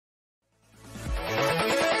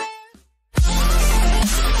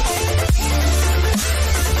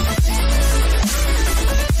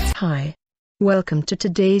Welcome to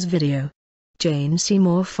today's video. Jane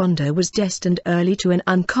Seymour Fonda was destined early to an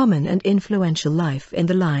uncommon and influential life in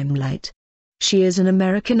the limelight. She is an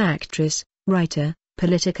American actress, writer,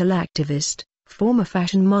 political activist, former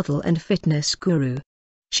fashion model and fitness guru.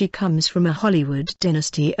 She comes from a Hollywood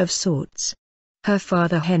dynasty of sorts. Her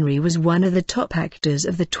father Henry was one of the top actors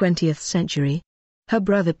of the 20th century. Her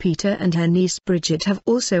brother Peter and her niece Bridget have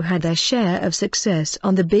also had their share of success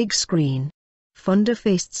on the big screen. Fonda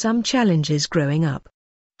faced some challenges growing up.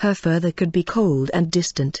 Her father could be cold and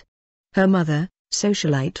distant. Her mother,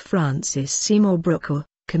 socialite Frances Seymour Brokaw,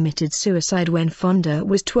 committed suicide when Fonda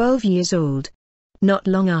was 12 years old. Not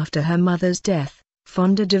long after her mother's death,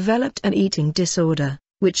 Fonda developed an eating disorder,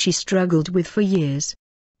 which she struggled with for years.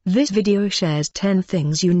 This video shares 10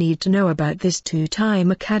 things you need to know about this two-time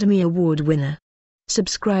Academy Award winner.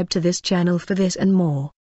 Subscribe to this channel for this and more.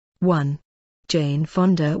 1. Jane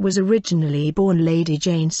Fonda was originally born Lady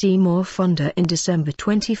Jane Seymour Fonda in December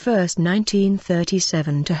 21,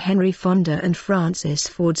 1937 to Henry Fonda and Frances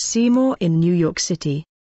Ford Seymour in New York City.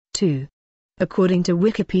 2. According to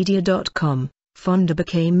Wikipedia.com, Fonda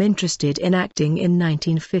became interested in acting in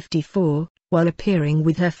 1954, while appearing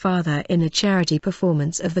with her father in a charity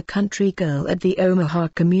performance of The Country Girl at the Omaha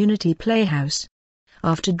Community Playhouse.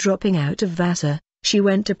 After dropping out of Vassar, she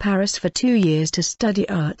went to Paris for 2 years to study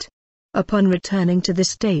art. Upon returning to the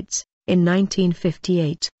States, in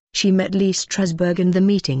 1958, she met Lee Strasberg and the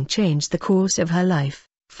meeting changed the course of her life,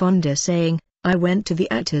 Fonda saying, "I went to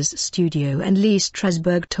the actor's studio and Lee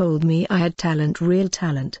Strasberg told me I had talent, real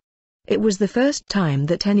talent. It was the first time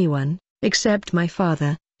that anyone, except my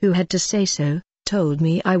father, who had to say so, told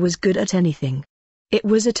me I was good at anything. It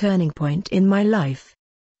was a turning point in my life.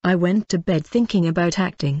 I went to bed thinking about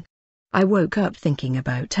acting. I woke up thinking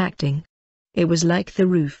about acting. It was like the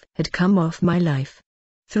roof had come off my life."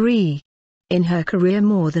 3. In her career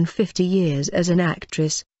more than 50 years as an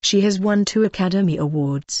actress, she has won 2 Academy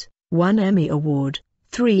Awards, 1 Emmy Award,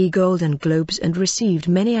 3 Golden Globes and received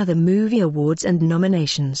many other movie awards and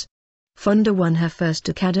nominations. Fonda won her first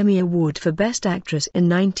Academy Award for Best Actress in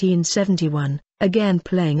 1971, again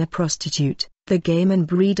playing a prostitute, the Gaiman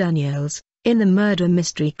Brie Daniels, in the murder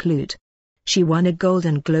mystery Clute. She won a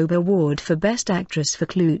Golden Globe Award for Best Actress for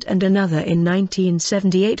Clute and another in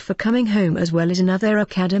 1978 for Coming Home, as well as another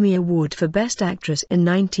Academy Award for Best Actress in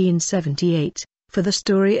 1978, for the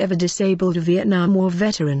story of a disabled Vietnam War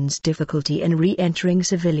veteran's difficulty in re-entering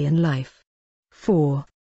civilian life. 4.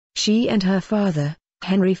 She and her father,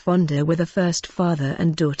 Henry Fonda, were the first father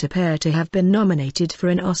and daughter pair to have been nominated for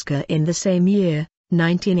an Oscar in the same year,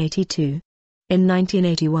 1982. In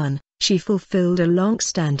 1981, she fulfilled a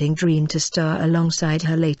long-standing dream to star alongside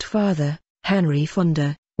her late father, Henry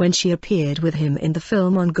Fonda, when she appeared with him in the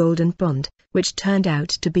film On Golden Pond, which turned out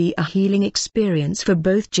to be a healing experience for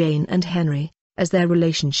both Jane and Henry, as their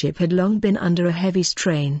relationship had long been under a heavy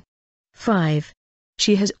strain. 5.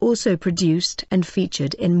 She has also produced and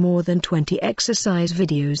featured in more than 20 exercise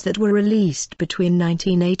videos that were released between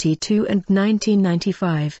 1982 and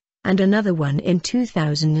 1995, and another one in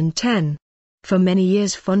 2010. For many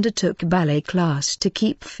years Fonda took ballet class to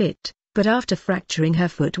keep fit, but after fracturing her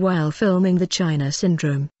foot while filming The China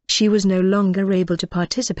Syndrome, she was no longer able to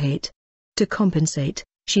participate. To compensate,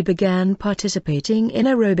 she began participating in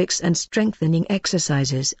aerobics and strengthening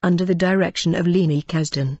exercises under the direction of Leni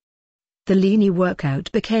Kasdan. The Leni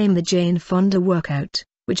workout became the Jane Fonda workout,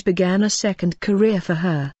 which began a second career for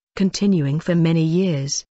her, continuing for many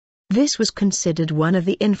years. This was considered one of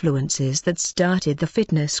the influences that started the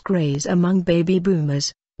fitness craze among baby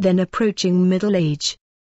boomers, then approaching middle age.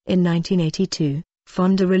 In 1982,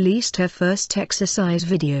 Fonda released her first exercise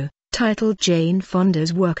video, titled Jane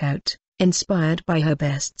Fonda's Workout, inspired by her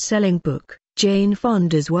best-selling book, Jane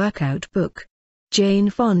Fonda's Workout Book. Jane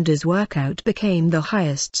Fonda's Workout became the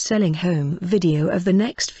highest-selling home video of the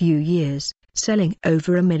next few years, selling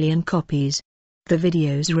over 1 million copies. The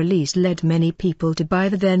video's release led many people to buy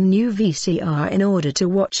the then-new VCR in order to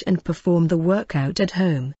watch and perform the workout at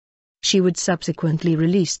home. She would subsequently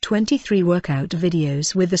release 23 workout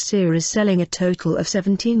videos, with the series selling a total of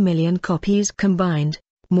 17 million copies combined,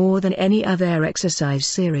 more than any other exercise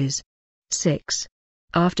series. 6.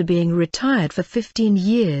 After being retired for 15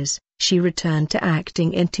 years, she returned to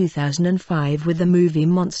acting in 2005 with the movie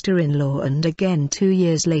Monster-in-Law and again 2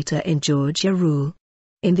 years later in Georgia Rule.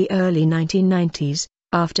 In the early 1990s,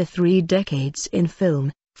 after 3 decades in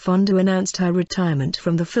film, Fonda announced her retirement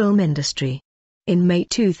from the film industry. In May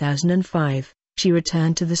 2005, she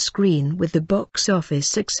returned to the screen with the box office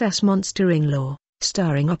success Monster-in-Law,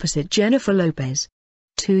 starring opposite Jennifer Lopez.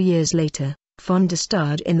 2 years later, Fonda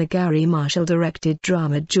starred in the Gary Marshall-directed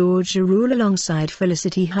drama Georgia Rule alongside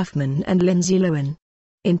Felicity Huffman and Lindsay Lohan.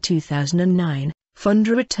 In 2009,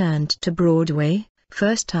 Fonda returned to Broadway,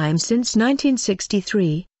 first time since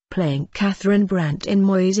 1963, playing Catherine Brandt in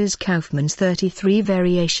Moises Kaufman's 33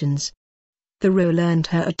 Variations. The role earned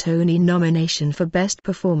her a Tony nomination for Best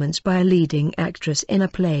Performance by a Leading Actress in a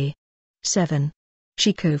Play. 7.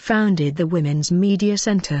 She co-founded the Women's Media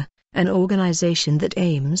Center, an organization that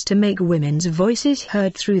aims to make women's voices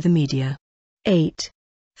heard through the media. 8.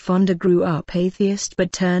 Fonda grew up atheist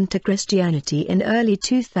but turned to Christianity in early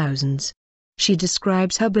 2000s. She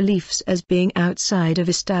describes her beliefs as being outside of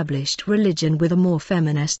established religion with a more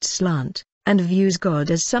feminist slant, and views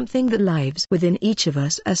God as something that lives within each of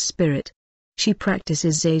us as spirit. She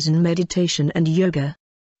practices Zazen meditation and yoga.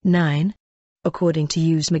 9. According to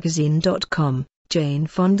usemagazine.com, Jane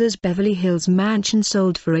Fonda's Beverly Hills mansion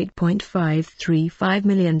sold for $8.535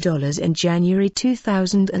 million in January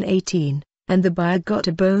 2018, and the buyer got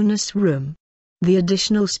a bonus room. The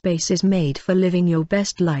additional space is made for living your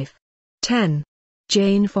best life. 10.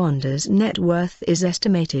 Jane Fonda's net worth is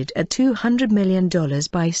estimated at $200 million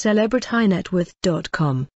by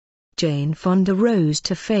CelebrityNetWorth.com. Jane Fonda rose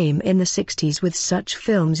to fame in the 60s with such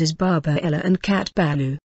films as Barbarella and Cat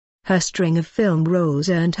Ballou. Her string of film roles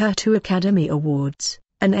earned her 2 Academy Awards,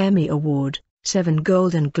 an Emmy Award, 7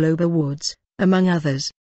 Golden Globe Awards, among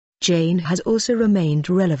others. Jane has also remained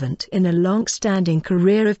relevant in a long-standing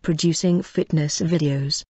career of producing fitness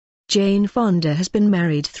videos. Jane Fonda has been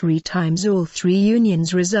married 3 times, all 3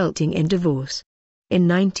 unions resulting in divorce. In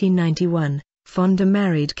 1991, Fonda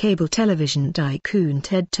married cable television tycoon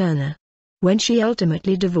Ted Turner. When she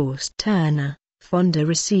ultimately divorced Turner, Fonda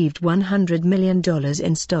received $100 million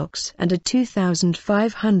in stocks and a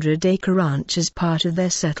 2,500-acre ranch as part of their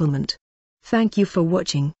settlement. Thank you for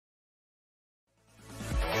watching.